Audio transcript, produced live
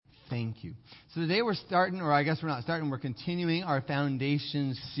thank you. So today we're starting, or I guess we're not starting, we're continuing our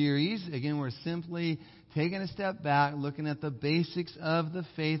Foundations series. Again, we're simply taking a step back, looking at the basics of the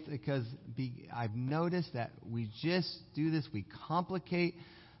faith, because I've noticed that we just do this. We complicate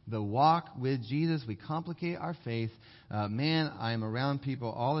the walk with Jesus. We complicate our faith. I'm around people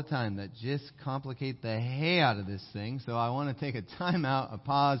all the time that just complicate the hay out of this thing. So I want to take a time out, a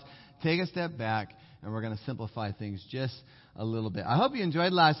pause, take a step back, and we're going to simplify things just a little bit. I hope you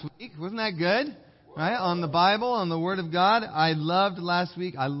enjoyed last week. Wasn't that good? Right? On the Bible, on the Word of God. I loved last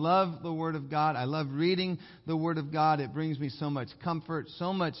week. I love the Word of God. I love reading the Word of God. It brings me so much comfort,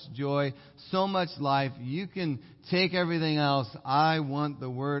 so much joy, so much life. You can take everything else. I want the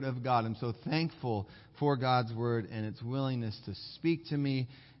Word of God. I'm so thankful for God's Word and its willingness to speak to me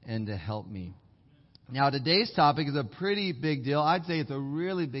and to help me. Now, today's topic is a pretty big deal. I'd say it's a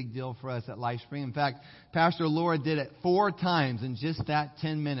really big deal for us at LifeSpring. In fact, Pastor Laura did it 4 times in just that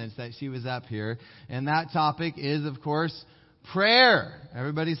 10 minutes that she was up here. And that topic is, of course, prayer.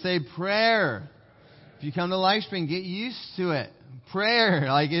 Everybody say prayer. If you come to LifeSpring, get used to it. Prayer.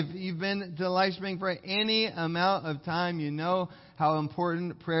 Like if you've been to LifeSpring for any amount of time, you know how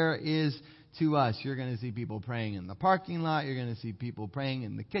important prayer is to us. You're going to see people praying in the parking lot. You're going to see people praying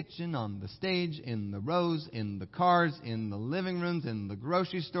in the kitchen, on the stage, in the rows, in the cars, in the living rooms, in the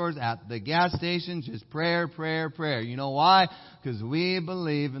grocery stores, at the gas stations. Just prayer, prayer, prayer. You know why? Because we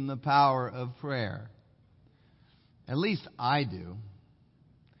believe in the power of prayer. At least I do.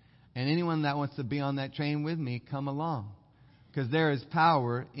 And anyone that wants to be on that train with me, come along. Because there is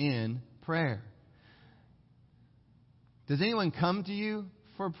power in prayer. Does anyone come to you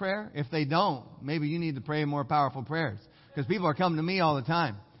for prayer? If they don't, maybe you need to pray more powerful prayers. Because people are coming to me all the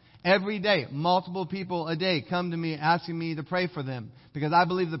time. Every day, multiple people a day come to me asking me to pray for them. Because I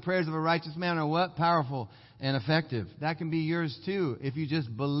believe the prayers of a righteous man are what? Powerful and effective. That can be yours too if you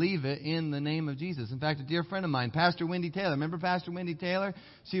just believe it in the name of Jesus. In fact, a dear friend of mine, Pastor Wendy Taylor. Remember Pastor Wendy Taylor?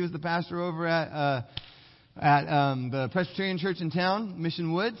 She was the pastor over at the Presbyterian Church in town,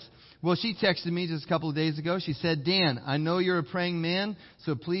 Mission Woods. Well, she texted me just a couple of days ago. She said, Dan, I know you're a praying man,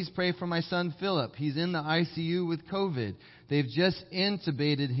 so please pray for my son Philip. He's in the ICU with COVID. They've just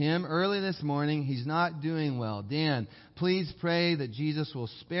intubated him early this morning. He's not doing well. Dan, please pray that Jesus will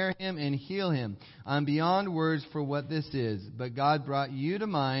spare him and heal him. I'm beyond words for what this is, but God brought you to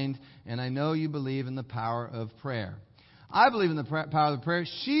mind, and I know you believe in the power of prayer. I believe in the power of prayer.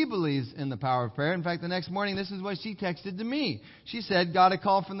 She believes in the power of prayer. In fact, the next morning, this is what she texted to me. She said, got a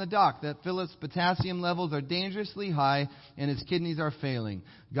call from the doc that Philip's potassium levels are dangerously high and his kidneys are failing.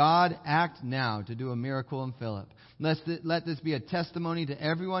 God, act now to do a miracle in Philip. Let this be a testimony to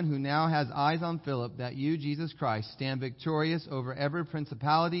everyone who now has eyes on Philip that you, Jesus Christ, stand victorious over every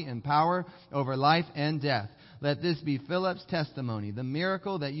principality and power, over life and death. Let this be Philip's testimony, the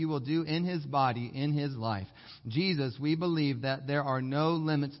miracle that you will do in his body, in his life. Jesus, we believe that there are no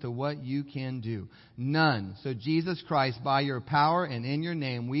limits to what you can do. None. So Jesus Christ, by your power and in your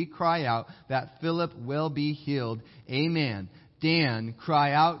name, we cry out that Philip will be healed. Amen. Dan,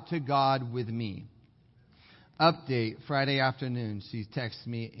 cry out to God with me. Update, Friday afternoon. She texts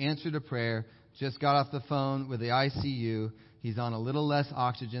me, answer to prayer, just got off the phone with the ICU. He's on a little less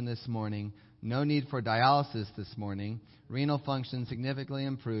oxygen this morning. No need for dialysis this morning. Renal function significantly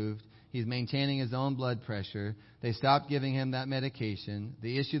improved. He's maintaining his own blood pressure. They stopped giving him that medication.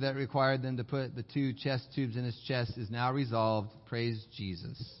 The issue that required them to put the 2 chest tubes in his chest is now resolved. Praise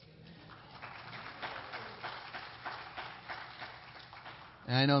Jesus.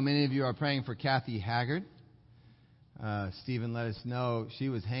 And I know many of you are praying for Kathy Haggard. Stephen let us know she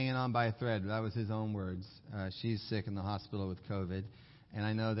was hanging on by a thread. That was his own words. She's sick in the hospital with COVID. And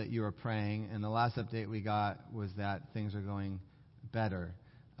I know that you are praying. And the last update we got was that things are going better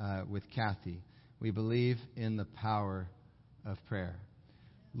with Kathy. We believe in the power of prayer.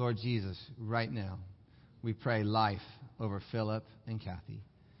 Lord Jesus, right now, we pray life over Philip and Kathy.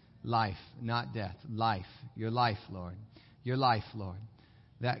 Life, not death. Life. Your life, Lord. Your life, Lord.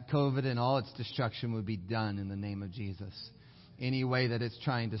 That COVID and all its destruction would be done in the name of Jesus. Any way that it's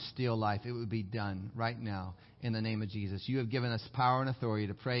trying to steal life, it would be done right now in the name of Jesus. You have given us power and authority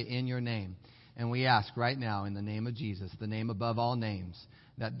to pray in your name. And we ask right now in the name of Jesus, the name above all names,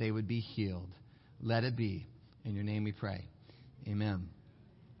 that they would be healed. Let it be. In your name we pray. Amen.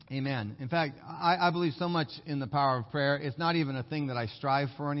 Amen. In fact, I believe so much in the power of prayer. It's not even a thing that I strive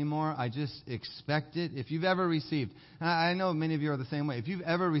for anymore. I just expect it. If you've ever received, I know many of you are the same way. If you've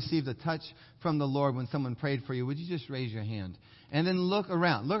ever received a touch from the Lord when someone prayed for you, would you just raise your hand? And then look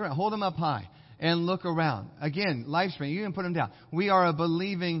around. Look around. Hold them up high. And look around. Again, LifeSpring, you can put them down. We are a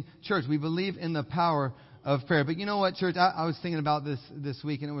believing church. We believe in the power of prayer. But you know what, church? I was thinking about this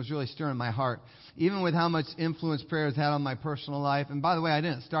week, and it was really stirring my heart. Even with how much influence prayer has had on my personal life. And by the way, I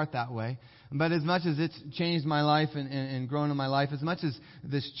didn't start that way. But as much as it's changed my life and grown in my life, as much as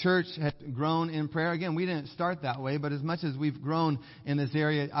this church has grown in prayer, again, we didn't start that way, but as much as we've grown in this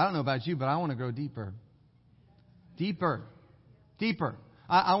area, I don't know about you, but I want to grow deeper. Deeper.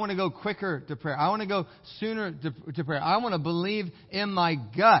 I want to go quicker to prayer. I want to go sooner to prayer. I want to believe in my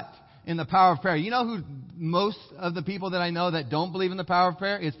gut in the power of prayer. You know who most of the people that I know that don't believe in the power of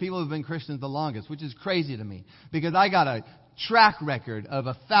prayer? It's people who've been Christians the longest, which is crazy to me. Because I got a track record of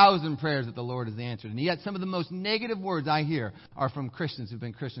 1,000 prayers that the Lord has answered. And yet some of the most negative words I hear are from Christians who've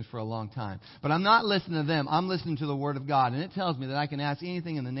been Christians for a long time. But I'm not listening to them. I'm listening to the Word of God. And it tells me that I can ask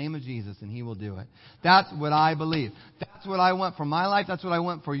anything in the name of Jesus and He will do it. That's what I believe. That's what I want for my life. That's what I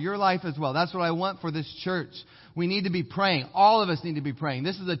want for your life as well. That's what I want for this church. We need to be praying. All of us need to be praying.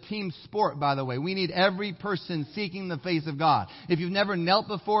 This is a team sport, by the way. We need every person seeking the face of God. If you've never knelt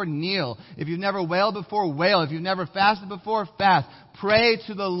before, kneel. If you've never wailed before, wail. If you've never fasted before, fast. Pray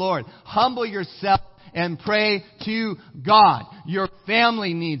to the Lord. Humble yourself and pray to God. Your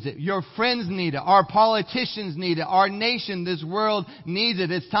family needs it. Your friends need it. Our politicians need it. Our nation, this world needs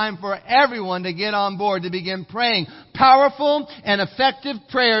it. It's time for everyone to get on board to begin praying powerful and effective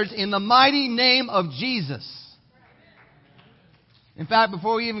prayers in the mighty name of Jesus. In fact,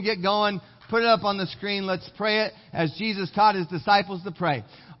 before we even get going, put it up on the screen. Let's pray it as Jesus taught His disciples to pray.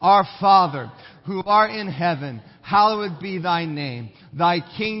 Our Father, who art in heaven, hallowed be Thy name. Thy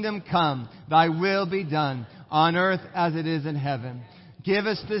kingdom come, Thy will be done, on earth as it is in heaven. Give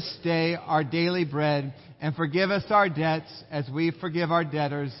us this day our daily bread, and forgive us our debts as we forgive our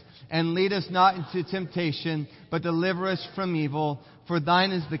debtors. And lead us not into temptation, but deliver us from evil. For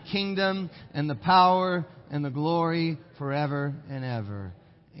Thine is the kingdom, and the power, and the glory forever and ever.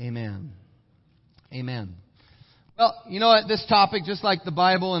 Amen. Amen. Well, you know what? This topic, just like the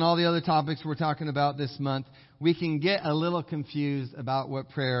Bible and all the other topics we're talking about this month, we can get a little confused about what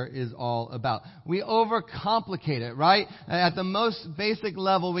prayer is all about. We overcomplicate it, right? At the most basic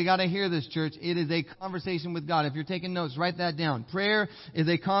level, we got to hear this, church. It is a conversation with God. If you're taking notes, write that down. Prayer is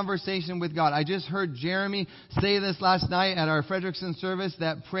a conversation with God. I just heard Jeremy say this last night at our Frederickson service,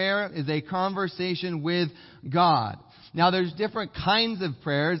 that prayer is a conversation with God. Now, there's different kinds of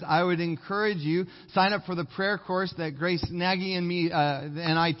prayers. I would encourage you, sign up for the prayer course that Grace Nagy and me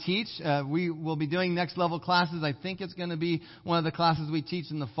and I teach. We will be doing next level classes. I think it's going to be one of the classes we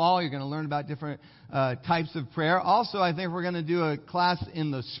teach in the fall. You're going to learn about different types of prayer. Also, I think we're going to do a class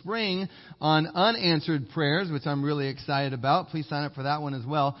in the spring on unanswered prayers, which I'm really excited about. Please sign up for that one as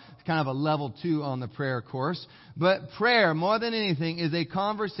well. It's kind of a level 2 on the prayer course. But prayer, more than anything, is a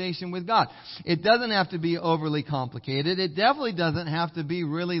conversation with God. It doesn't have to be overly complicated. It definitely doesn't have to be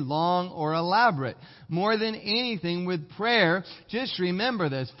really long or elaborate. More than anything with prayer, just remember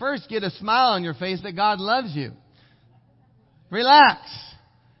this. First, get a smile on your face that God loves you. Relax.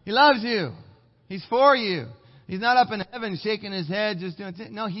 He loves you. He's for you. He's not up in heaven shaking His head just doing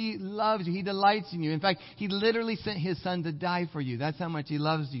things. No, He loves you. He delights in you. In fact, He literally sent His Son to die for you. That's how much He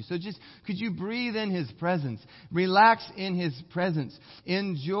loves you. So just, could you breathe in His presence? Relax in His presence.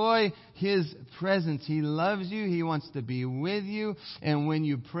 Enjoy His presence. He loves you. He wants to be with you. And when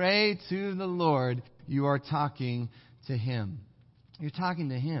you pray to the Lord, you are talking to Him. You're talking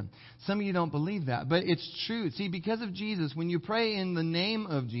to Him. Some of you don't believe that, but it's true. See, because of Jesus, when you pray in the name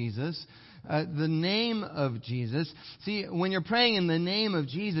of Jesus, see, when you're praying in the name of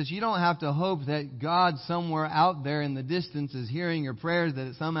Jesus, you don't have to hope that God somewhere out there in the distance is hearing your prayers, that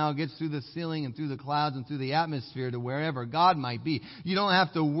it somehow gets through the ceiling and through the clouds and through the atmosphere to wherever God might be. You don't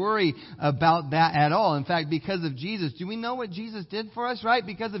have to worry about that at all. In fact, because of Jesus, do we know what Jesus did for us, right?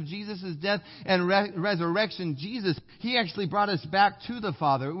 Because of Jesus' death and resurrection, He actually brought us back to the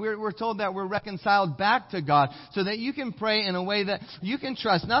Father. We're told that we're reconciled back to God so that you can pray in a way that you can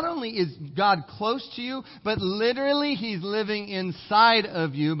trust. Not only is God close to you, but literally He's living inside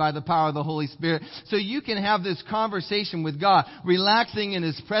of you by the power of the Holy Spirit. So you can have this conversation with God, relaxing in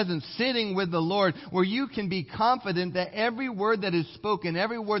His presence, sitting with the Lord, where you can be confident that every word that is spoken,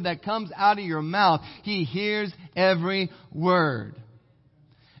 every word that comes out of your mouth, He hears every word.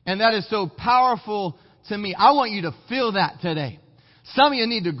 And that is so powerful to me. I want you to feel that today. Some of you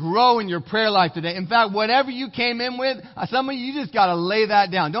need to grow in your prayer life today. In fact, whatever you came in with, some of you just got to lay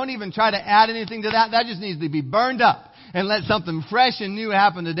that down. Don't even try to add anything to that. That just needs to be burned up. And let something fresh and new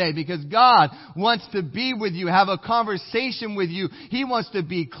happen today. Because God wants to be with you, have a conversation with you. He wants to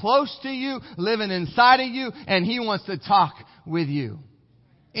be close to you, living inside of you, and He wants to talk with you.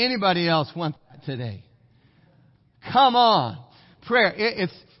 Anybody else want that today? Come on. Prayer.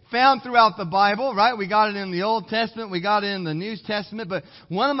 It's found throughout the Bible, right? We got it in the Old Testament. We got it in the New Testament. But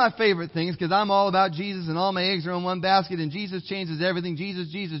one of my favorite things, because I'm all about Jesus and all my eggs are in one basket and Jesus changes everything.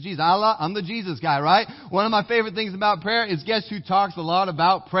 Jesus, Jesus, Jesus. I'm the Jesus guy, right? One of my favorite things about prayer is guess who talks a lot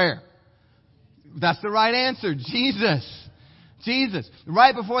about prayer? That's the right answer. Jesus. Jesus.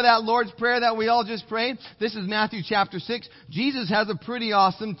 Right before that Lord's Prayer that we all just prayed, this is Matthew chapter 6. Jesus has a pretty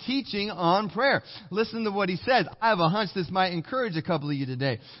awesome teaching on prayer. Listen to what he says. I have a hunch this might encourage a couple of you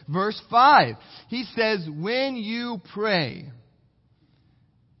today. Verse 5. He says, when you pray.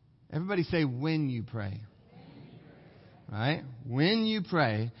 Everybody say, when you pray. Right? When you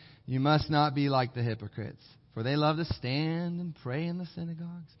pray, you must not be like the hypocrites. For they love to stand and pray in the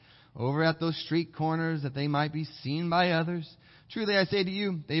synagogues, over at those street corners, that they might be seen by others. Truly I say to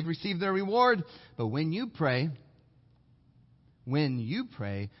you, they've received their reward. But when you pray,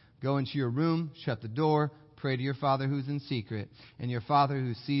 go into your room, shut the door, pray to your Father who's in secret, and your Father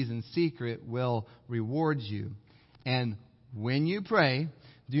who sees in secret will reward you. And when you pray,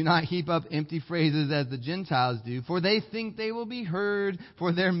 do not heap up empty phrases as the Gentiles do, for they think they will be heard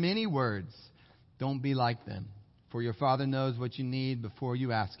for their many words. Don't be like them, for your Father knows what you need before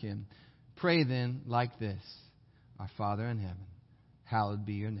you ask Him. Pray then like this. Our Father in heaven, hallowed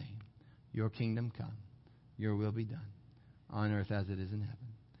be your name. Your kingdom come. Your will be done, on earth as it is in heaven.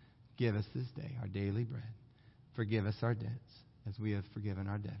 Give us this day our daily bread. Forgive us our debts, as we have forgiven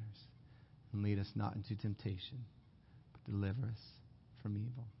our debtors. And lead us not into temptation, but deliver us from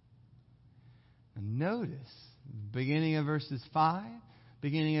evil. And notice, beginning of verses 5,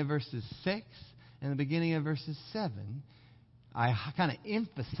 beginning of verses 6, and the beginning of verses 7, I kind of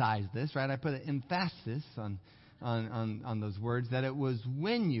emphasize this, right? I put an emphasis on those words, that it was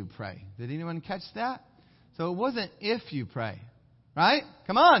when you pray. Did anyone catch that? So it wasn't if you pray, right?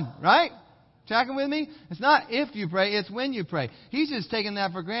 Come on, right? Tracking with me? It's not if you pray, it's when you pray. He's just taking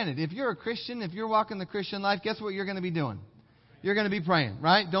that for granted. If you're a Christian, if you're walking the Christian life, guess what you're going to be doing? You're going to be praying,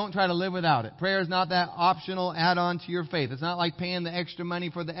 right? Don't try to live without it. Prayer is not that optional add-on to your faith. It's not like paying the extra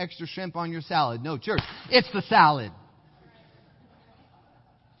money for the extra shrimp on your salad. No, church, it's the salad.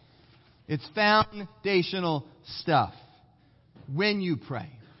 It's foundational stuff. When you pray,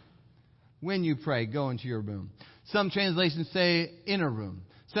 go into your room. Some translations say inner room.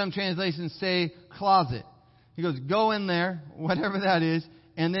 Some translations say closet. He goes, go in there, whatever that is,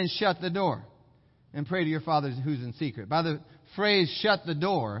 and then shut the door and pray to your Father who's in secret. By the phrase shut the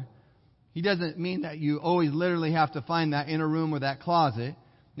door, he doesn't mean that you always literally have to find that inner room or that closet.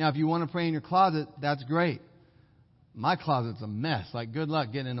 Now, if you want to pray in your closet, that's great. My closet's a mess. Like, good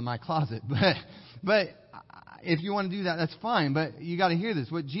luck getting into my closet. But if you want to do that, that's fine. But you got to hear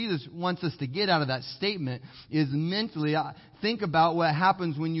this. What Jesus wants us to get out of that statement is mentally think about what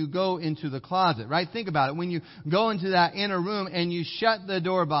happens when you go into the closet, right? Think about it. When you go into that inner room and you shut the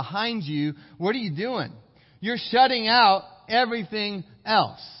door behind you, what are you doing? You're shutting out everything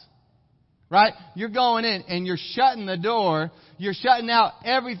else, right? You're going in and you're shutting the door. You're shutting out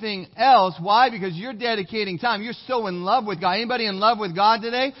everything else. Why? Because you're dedicating time. You're so in love with God. Anybody in love with God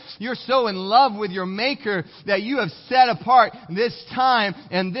today? You're so in love with your Maker that you have set apart this time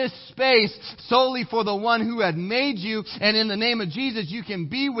and this space solely for the one who had made you. And in the name of Jesus, you can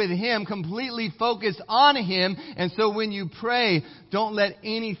be with Him, completely focused on Him. And so when you pray, don't let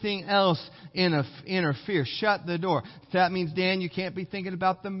anything else interfere. Shut the door. That means, Dan, you can't be thinking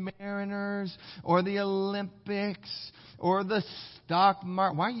about the Mariners or the Olympics or the stock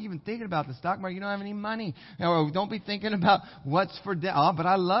market. Why are you even thinking about the stock market? You don't have any money. Or don't be thinking about what's for dinner. Oh, but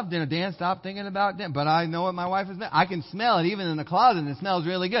I love dinner. Dan, stop thinking about dinner. But I know what my wife has been. I can smell it even in the closet, and it smells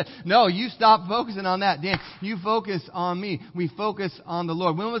really good. No, you stop focusing on that, Dan. You focus on me. We focus on the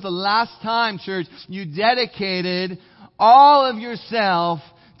Lord. When was the last time, church, you dedicated all of yourself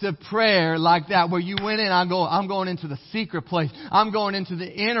to prayer like that, where you went in, I'm going into the secret place. I'm going into the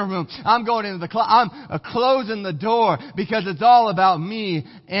inner room. I'm going into I'm closing the door because it's all about me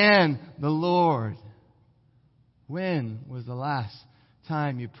and the Lord. When was the last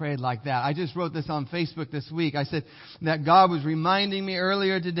time you prayed like that? I just wrote this on Facebook this week. I said that God was reminding me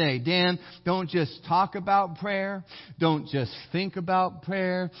earlier today, Dan, don't just talk about prayer. Don't just think about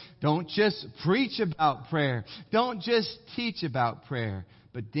prayer. Don't just preach about prayer. Don't just teach about prayer.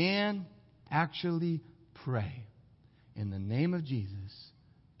 But Dan, actually pray. In the name of Jesus,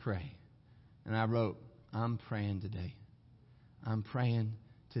 pray. And I wrote, I'm praying today. I'm praying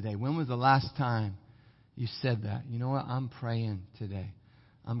today. When was the last time you said that? You know what? I'm praying today.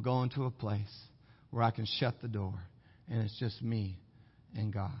 I'm going to a place where I can shut the door and it's just me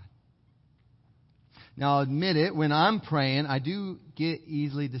and God. Now, I'll admit it, when I'm praying, I do get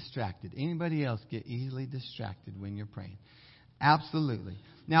easily distracted. Anybody else get easily distracted when you're praying? Absolutely.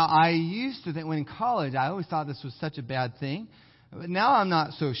 Now, I used to think, when in college, I always thought this was such a bad thing. But now I'm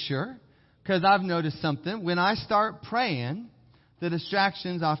not so sure, because I've noticed something. When I start praying, the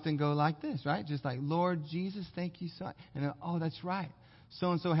distractions often go like this, right? Just like, Lord Jesus, thank you so much. And then, oh, that's right.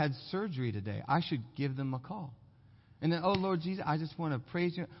 So-and-so had surgery today. I should give them a call. And then, oh, Lord Jesus, I just want to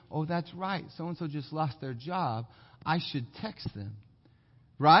praise you. Oh, that's right. So-and-so just lost their job. I should text them.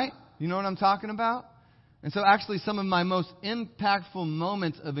 Right? You know what I'm talking about? And so actually some of my most impactful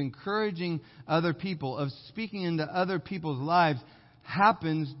moments of encouraging other people, of speaking into other people's lives,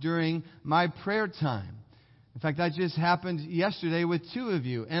 happens during my prayer time. In fact, that just happened yesterday with two of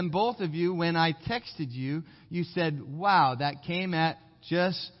you. And both of you, when I texted you, you said, wow, that came at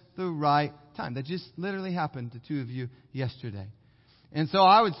just the right time. That just literally happened to two of you yesterday. And so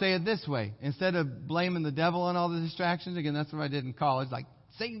I would say it this way. Instead of blaming the devil on all the distractions, again, that's what I did in college, like,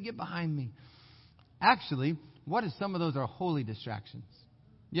 Satan, get behind me. Actually, what if some of those are holy distractions?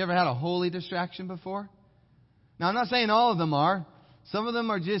 You ever had a holy distraction before? Now, I'm not saying all of them are. Some of them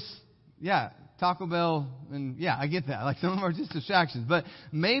are just, Taco Bell, and I get that. Like, some of them are just distractions. But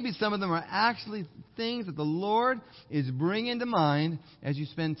maybe some of them are actually things that the Lord is bringing to mind as you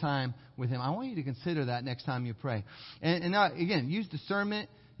spend time with Him. I want you to consider that next time you pray. And now, again, use discernment.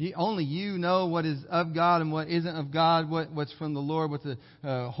 Only you know what is of God and what isn't of God, what's from the Lord, what's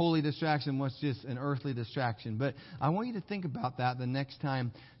a holy distraction, what's just an earthly distraction. But I want you to think about that the next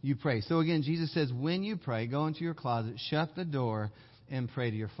time you pray. So again, Jesus says, when you pray, go into your closet, shut the door, and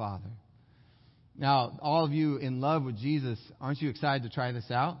pray to your Father. Now, all of you in love with Jesus, aren't you excited to try this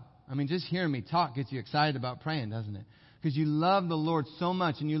out? I mean, just hearing me talk gets you excited about praying, doesn't it? Because you love the Lord so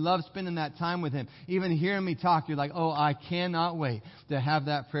much and you love spending that time with Him. Even hearing me talk, you're like, oh, I cannot wait to have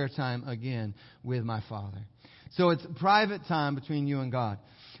that prayer time again with my Father. So it's private time between you and God.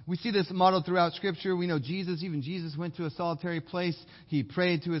 We see this model throughout Scripture. We know even Jesus went to a solitary place. He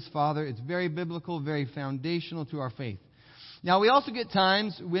prayed to His Father. It's very biblical, very foundational to our faith. Now, we also get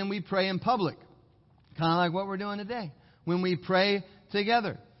times when we pray in public. Kind of like what we're doing today. When we pray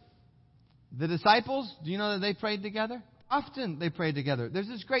together. The disciples, do you know that they prayed together? Often they prayed together. There's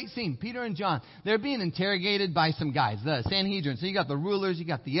this great scene. Peter and John, they're being interrogated by some guys, the Sanhedrin. So you got the rulers, you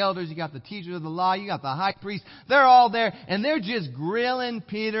got the elders, you got the teachers of the law, you got the high priest. They're all there, and they're just grilling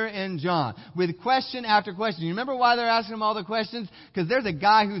Peter and John with question after question. You remember why they're asking them all the questions? Because there's a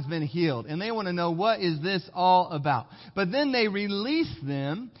guy who's been healed, and they want to know, what is this all about? But then they release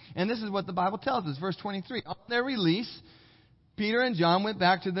them, and this is what the Bible tells us. Verse 23. On their release, Peter and John went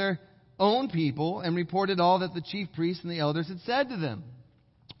back to their own people and reported all that the chief priests and the elders had said to them.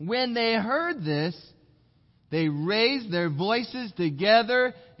 When they heard this, they raised their voices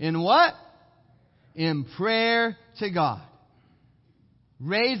together in what? In prayer to God.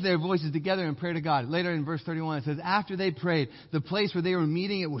 Raised their voices together in prayer to God. Later in verse 31 it says, after they prayed, the place where they were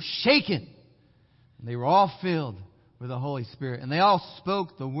meeting, it was shaken. And they were all filled with the Holy Spirit. And they all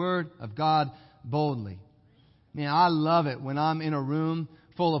spoke the word of God boldly. Man, I love it when I'm in a room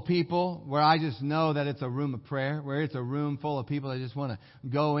full of people where I just know that it's a room of prayer, where it's a room full of people that just want to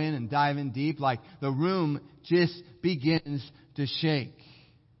go in and dive in deep, like the room just begins to shake.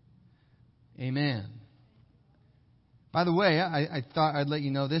 Amen. By the way, I thought I'd let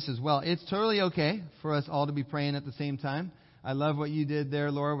you know this as well. It's totally okay for us all to be praying at the same time. I love what you did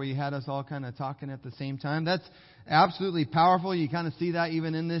there, Laura, where you had us all kind of talking at the same time. That's absolutely powerful. You kind of see that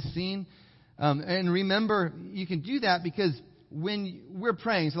even in this scene. And remember, you can do that because when we're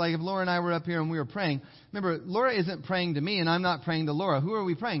praying, so like if Laura and I were up here and we were praying, remember, Laura isn't praying to me and I'm not praying to Laura. Who are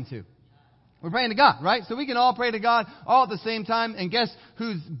we praying to? We're praying to God, right? So we can all pray to God all at the same time. And guess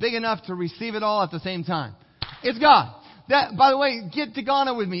who's big enough to receive it all at the same time? It's God. That, by the way, get to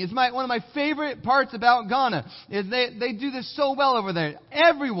Ghana with me. It's one of my favorite parts about Ghana is they do this so well over there.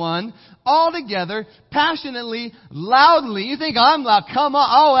 Everyone, all together, passionately, loudly. You think I'm loud? Come on.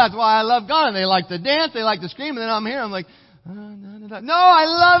 Oh, that's why I love Ghana. They like to dance. They like to scream. And then I'm here. I'm like, no, I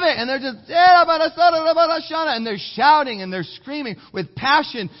love it. And they're just, and they're shouting and they're screaming with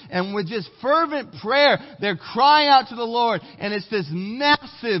passion and with just fervent prayer. They're crying out to the Lord. And it's this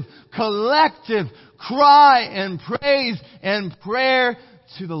massive, collective cry and praise and prayer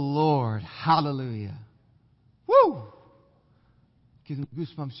to the Lord. Hallelujah. Woo! Gives me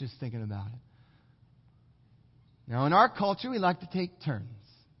goosebumps just thinking about it. Now, in our culture, we like to take turns.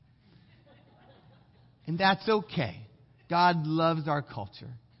 And that's okay. God loves our culture.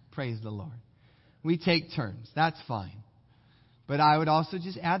 Praise the Lord. We take turns. That's fine. But I would also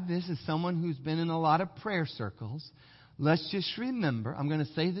just add this as someone who's been in a lot of prayer circles. Let's just remember, I'm going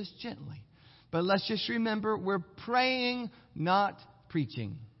to say this gently, but let's just remember we're praying, not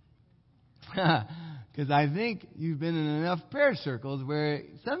preaching. Because I think you've been in enough prayer circles where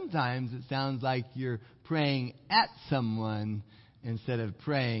sometimes it sounds like you're praying at someone instead of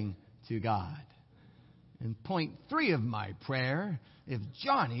praying to God. And point 3 of my prayer, if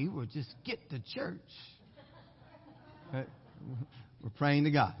Johnny would just get to church. We're praying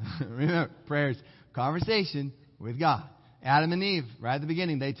to God. Remember, prayer's conversation with God. Adam and Eve, right at the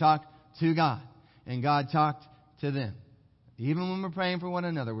beginning, they talked to God. And God talked to them. Even when we're praying for one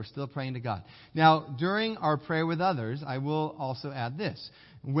another, we're still praying to God. Now, during our prayer with others, I will also add this.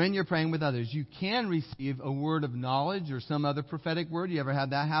 When you're praying with others, you can receive a word of knowledge or some other prophetic word. You ever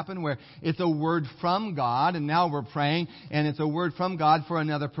had that happen where it's a word from God and now we're praying and it's a word from God for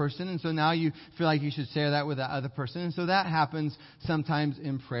another person. And so now you feel like you should share that with that other person. And so that happens sometimes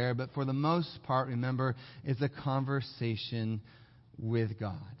in prayer. But for the most part, remember, it's a conversation with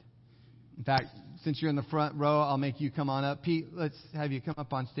God. In fact, since you're in the front row, I'll make you come on up. Pete, let's have you come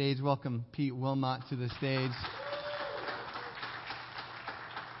up on stage. Welcome Pete Wilmot to the stage.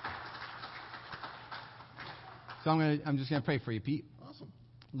 So I'm just going to pray for you, Pete. Awesome.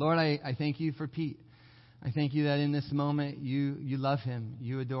 Lord, I thank you for Pete. I thank you that in this moment you love him,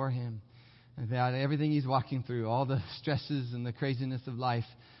 you adore him, and that everything he's walking through, all the stresses and the craziness of life,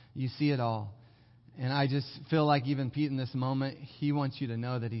 you see it all. And I just feel like even Pete in this moment, he wants you to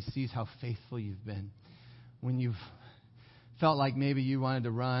know that he sees how faithful you've been. When you've felt like maybe you wanted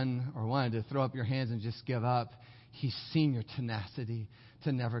to run or wanted to throw up your hands and just give up, he's seen your tenacity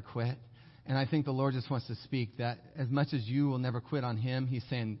to never quit. And I think the Lord just wants to speak that as much as you will never quit on him, he's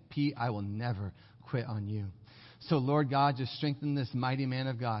saying, Pete, I will never quit on you. So, Lord God, just strengthen this mighty man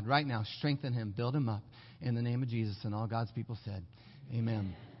of God. Right now, strengthen him, build him up in the name of Jesus. And all God's people said,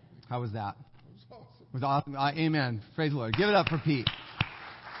 amen. How was that? It was awesome. Amen. Praise the Lord. Give it up for Pete.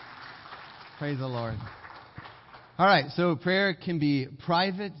 Praise the Lord. All right, so prayer can be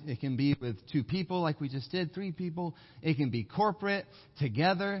private. It can be with 2 people like we just did, 3 people. It can be corporate,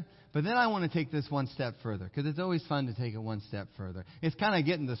 together. But then I want to take this one step further because it's always fun to take it one step further. It's kind of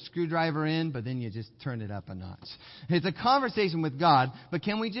getting the screwdriver in, but then you just turn it up a notch. It's a conversation with God, but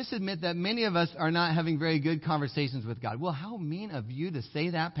can we just admit that many of us are not having very good conversations with God? Well, how mean of you to say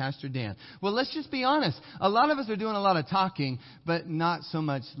that, Pastor Dan? Well, let's just be honest. A lot of us are doing a lot of talking, but not so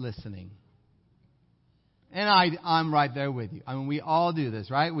much listening. And I'm right there with you. I mean, we all do this,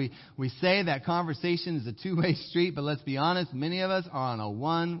 right? We say that conversation is a 2-way street, but let's be honest, many of us are on a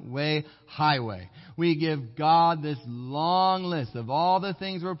 1-way highway. We give God this long list of all the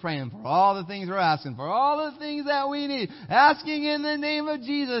things we're praying for, all the things we're asking for, all the things that we need, asking in the name of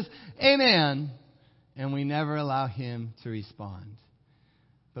Jesus, amen. And we never allow him to respond.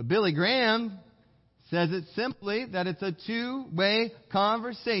 But Billy Graham says it simply that it's a 2-way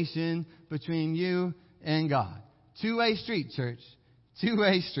conversation between you and God. 2-way street, church.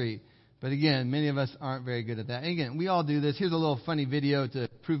 2-way street. But again, many of us aren't very good at that. And again, we all do this. Here's a little funny video to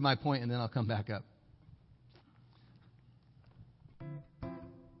prove my point, and then I'll come back up.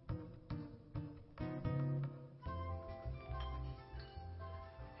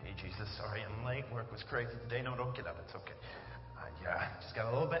 Hey, Jesus, sorry I'm late. Work was crazy today. No, don't get up. It's okay. Just got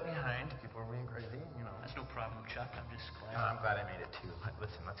a little bit behind. People were being crazy, you know. That's no problem, Chuck. I'm just glad. I'm glad I made it, too.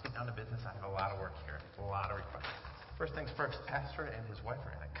 Listen, let's get down to business. I have a lot of work here. A lot of requests. First things first, pastor and his wife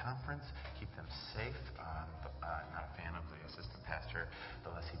are at a conference. Keep them safe. Not a fan of the assistant pastor. The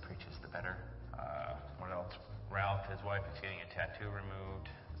less he preaches, the better. What else? Ralph, his wife, is getting a tattoo removed.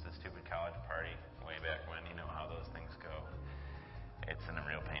 It's a stupid college party way back when. You know how those things go. It's in a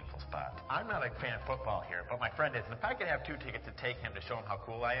real painful spot. I'm not a fan of football here, but my friend is. And if I could have 2 tickets to take him to show him how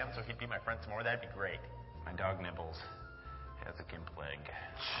cool I am so he'd be my friend some more, that'd be great. My dog Nibbles has a gimp leg.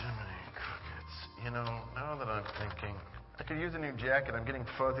 Jiminy crickets. You know, now that I'm thinking, I could use a new jacket. I'm getting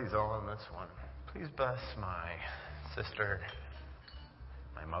fuzzies all on this one. Please bless my sister,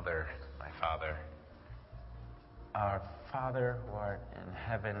 my mother, my father. Our Father who art in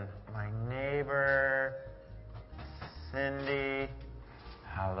heaven, my neighbor, Cindy,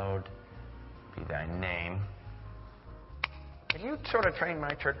 hallowed be thy name. Can you sort of train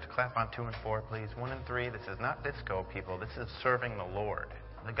my church to clap on 2 and 4, please? 1 and 3, this is not disco, people. This is serving the Lord.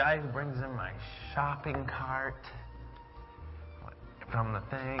 The guy who brings in my shopping cart from the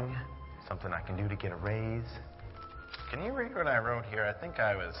thing, something I can do to get a raise. Can you read what I wrote here? I think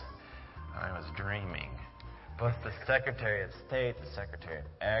I was dreaming. Bless the Secretary of State, the Secretary of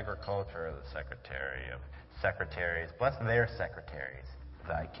Agriculture, the Secretary of Secretaries. Bless their secretaries.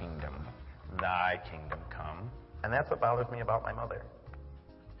 Thy kingdom come. And that's what bothers me about my mother.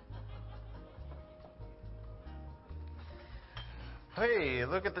 Hey,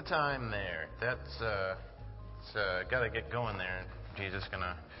 look at the time there. That's got to get going there. Jesus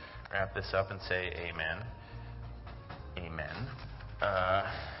gonna wrap this up and say amen. Amen.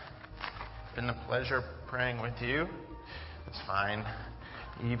 Been a pleasure praying with you this fine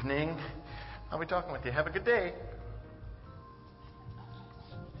evening. I'll be talking with you. Have a good day.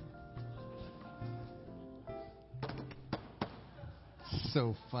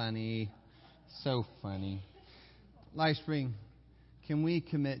 So funny. So funny. LifeSpring, can we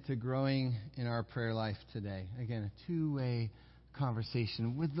commit to growing in our prayer life today? Again, a two-way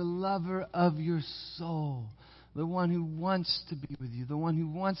conversation with the lover of your soul, the one who wants to be with you, the one who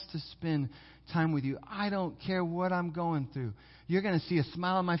wants to spend time with you. I don't care what I'm going through. You're going to see a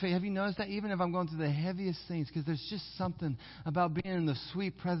smile on my face. Have you noticed that? Even if I'm going through the heaviest things, because there's just something about being in the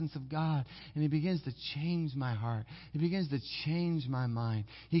sweet presence of God. And He begins to change my heart. He begins to change my mind.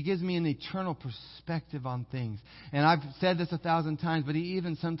 He gives me an eternal perspective on things. And I've said this 1,000 times, but He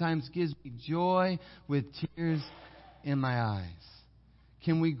even sometimes gives me joy with tears in my eyes.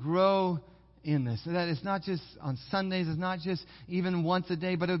 Can we grow in this? So that it's not just on Sundays, it's not just even once a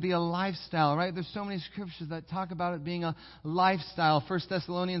day, but it would be a lifestyle, right? There's so many scriptures that talk about it being a lifestyle. 1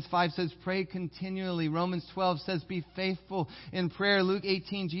 Thessalonians 5 says, pray continually. Romans 12 says, be faithful in prayer. Luke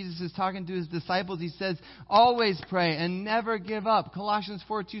 18, Jesus is talking to His disciples. He says, always pray and never give up. Colossians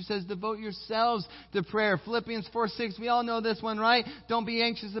 4:2 says, devote yourselves to prayer. Philippians 4:6, we all know this one, right? Don't be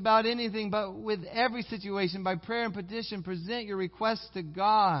anxious about anything, but with every situation, by prayer and petition, present your requests to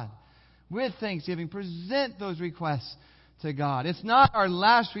God. With thanksgiving, present those requests to God. It's not our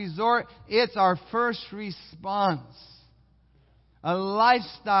last resort, it's our first response. A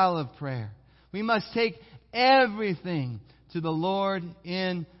lifestyle of prayer. We must take everything to the Lord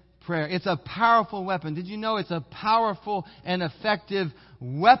in prayer. It's a powerful weapon. Did you know it's a powerful and effective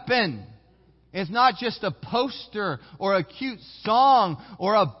weapon? It's not just a poster or a cute song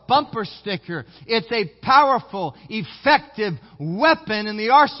or a bumper sticker. It's a powerful, effective weapon in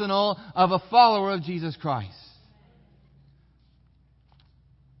the arsenal of a follower of Jesus Christ.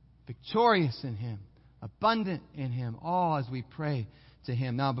 Victorious in Him, abundant in Him, all as we pray to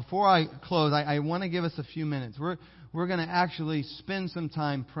Him. Now, before I close, I want to give us a few minutes. We're going to actually spend some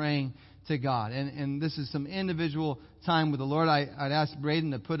time praying to God. And this is some individual time with the Lord. I'd ask Braden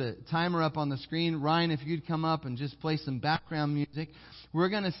to put a timer up on the screen. Ryan, if you'd come up and just play some background music. We're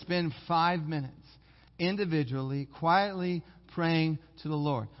going to spend 5 minutes individually, quietly praying to the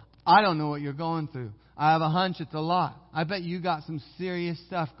Lord. I don't know what you're going through. I have a hunch it's a lot. I bet you got some serious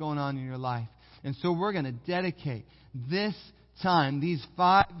stuff going on in your life. And so we're going to dedicate this time, these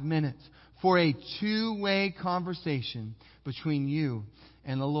 5 minutes, for a two-way conversation between you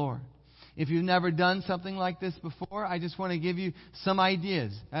and the Lord. If you've never done something like this before, I just want to give you some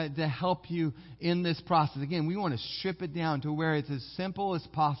ideas to help you in this process. Again, we want to strip it down to where it's as simple as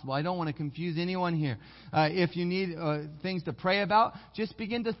possible. I don't want to confuse anyone here. If you need things to pray about, just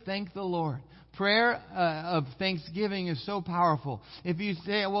begin to thank the Lord. Prayer of thanksgiving is so powerful. If you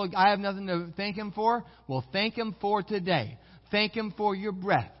say, well, I have nothing to thank Him for, well, thank Him for today. Thank Him for your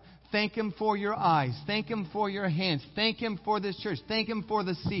breath. Thank Him for your eyes. Thank Him for your hands. Thank Him for this church. Thank Him for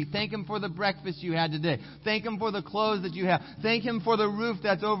the seat. Thank Him for the breakfast you had today. Thank Him for the clothes that you have. Thank Him for the roof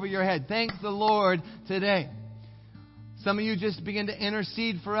that's over your head. Thank the Lord today. Some of you just begin to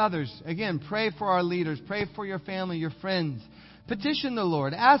intercede for others. Again, pray for our leaders. Pray for your family, your friends. Petition the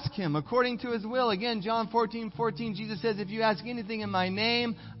Lord. Ask Him according to His will. Again, John 14:14, Jesus says, if you ask anything in my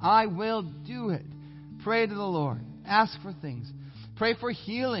name, I will do it. Pray to the Lord. Ask for things. Pray for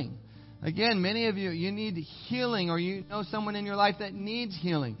healing. Again, many of you need healing, or you know someone in your life that needs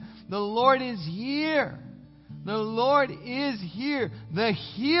healing. The Lord is here. The Lord is here. The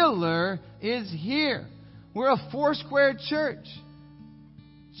healer is here. We're a Foursquare church.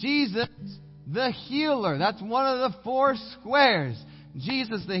 Jesus, the healer. That's one of the 4 squares.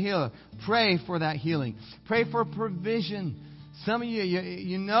 Jesus, the healer. Pray for that healing. Pray for provision. Some of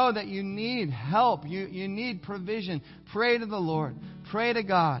you know that you need help. You need provision. Pray to the Lord. Pray to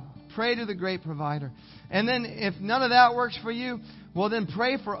God. Pray to the great provider. And then if none of that works for you, well then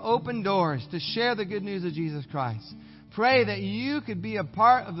pray for open doors to share the good news of Jesus Christ. Pray that you could be a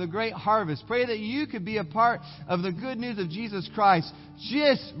part of the great harvest. Pray that you could be a part of the good news of Jesus Christ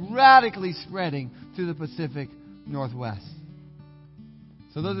just radically spreading through the Pacific Northwest.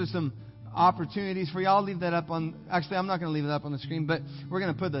 So those are some opportunities for you. I'll leave that up on... Actually, I'm not going to leave it up on the screen, but we're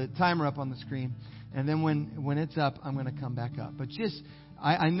going to put the timer up on the screen. And then when it's up, I'm going to come back up. But just...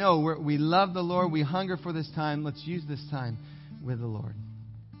 I know we love the Lord. We hunger for this time. Let's use this time with the Lord.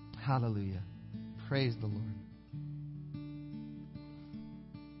 Hallelujah. Praise the Lord.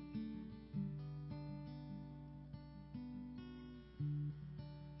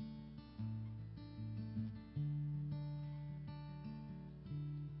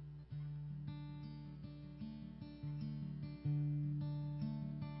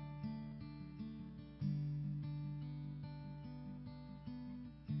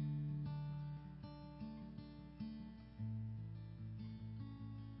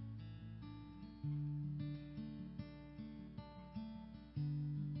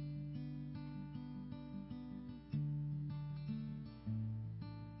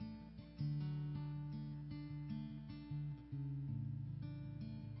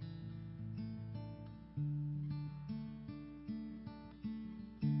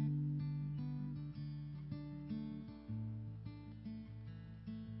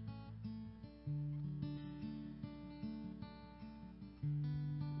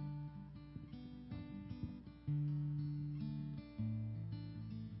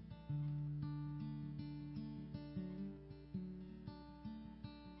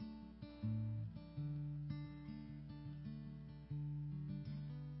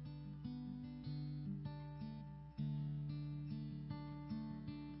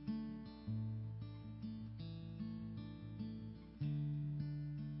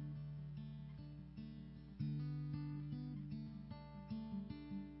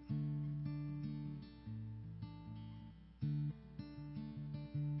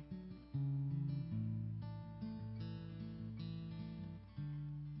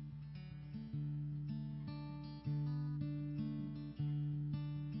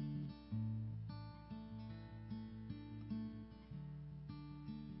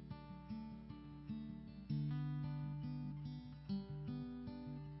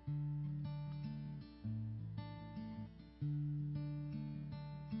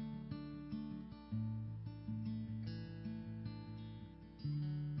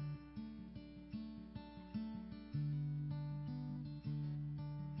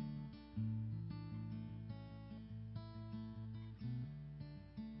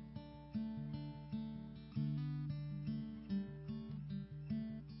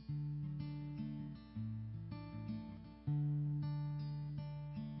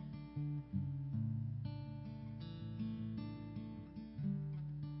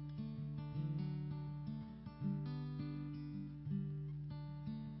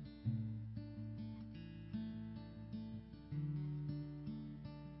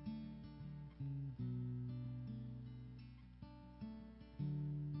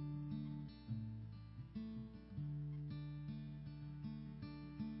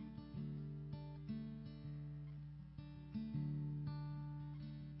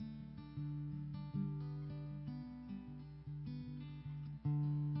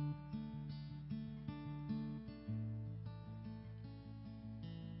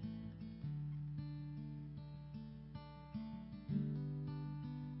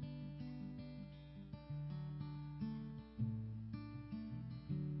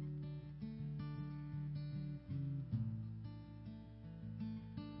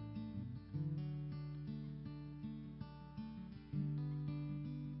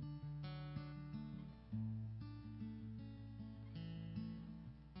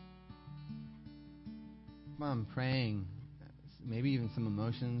 on praying, maybe even some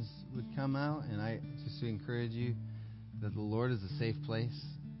emotions would come out. And I just to encourage you that the Lord is a safe place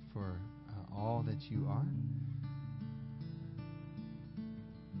for all that you are.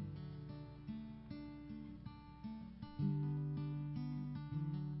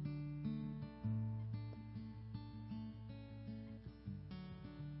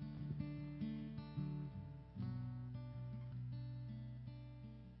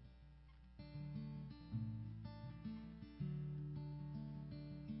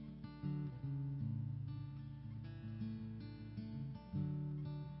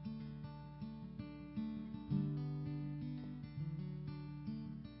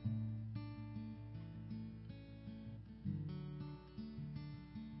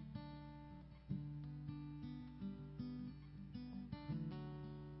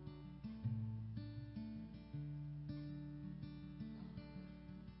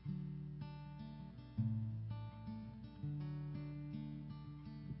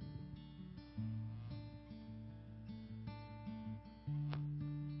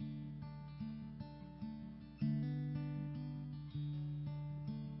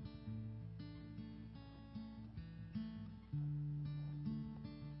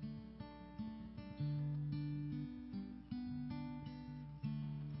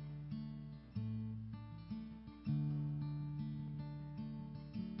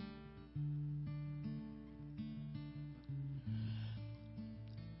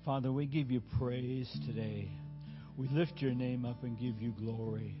 Father, we give you praise today. We lift your name up and give you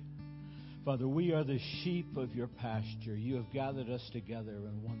glory. Father, we are the sheep of your pasture. You have gathered us together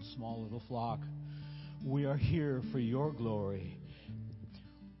in one small little flock. We are here for your glory.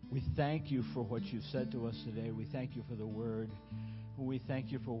 We thank you for what you've said to us today. We thank you for the word. We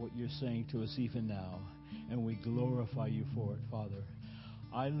thank you for what you're saying to us even now. And we glorify you for it, Father.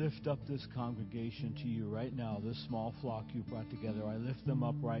 I lift up this congregation to you right now, this small flock you brought together. I lift them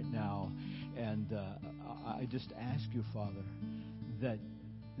up right now. And I just ask you, Father, that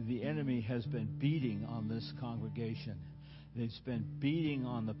the enemy has been beating on this congregation. It's been beating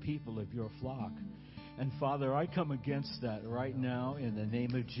on the people of your flock. And, Father, I come against that right now in the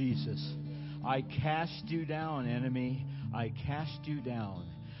name of Jesus. I cast you down, enemy. I cast you down.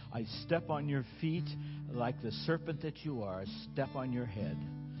 I step on your feet like the serpent that you are. Step on your head.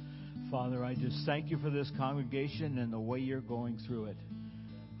 Father, I just thank you for this congregation and the way you're going through it.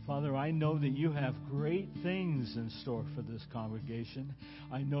 Father, I know that you have great things in store for this congregation.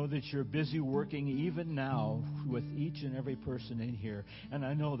 I know that you're busy working even now with each and every person in here. And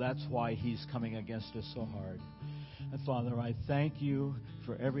I know that's why he's coming against us so hard. And Father, I thank you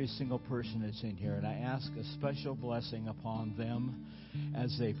for every single person that's in here. And I ask a special blessing upon them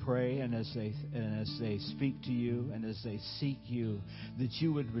as they pray and as they speak to you and as they seek you, that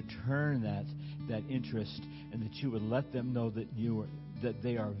you would return that interest and that you would let them know that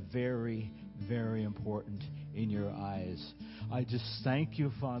they are very, very important in your eyes. I just thank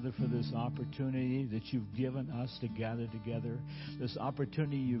you, Father, for this opportunity that you've given us to gather together, this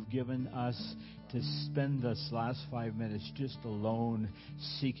opportunity you've given us to spend this last 5 minutes just alone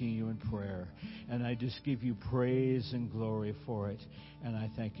seeking you in prayer. And I just give you praise and glory for it, and I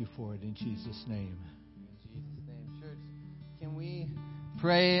thank you for it in Jesus' name. In Jesus' name. Church, can we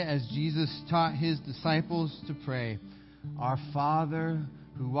pray as Jesus taught his disciples to pray? Our Father,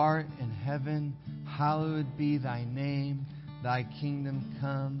 who art in heaven, hallowed be thy name. Thy kingdom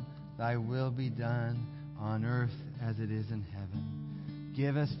come, thy will be done on earth as it is in heaven.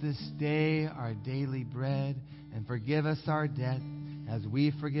 Give us this day our daily bread, and forgive us our debt as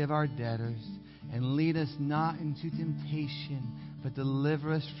we forgive our debtors. And lead us not into temptation, but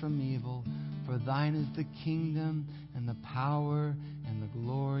deliver us from evil. For thine is the kingdom and the power and the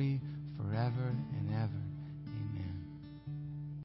glory forever and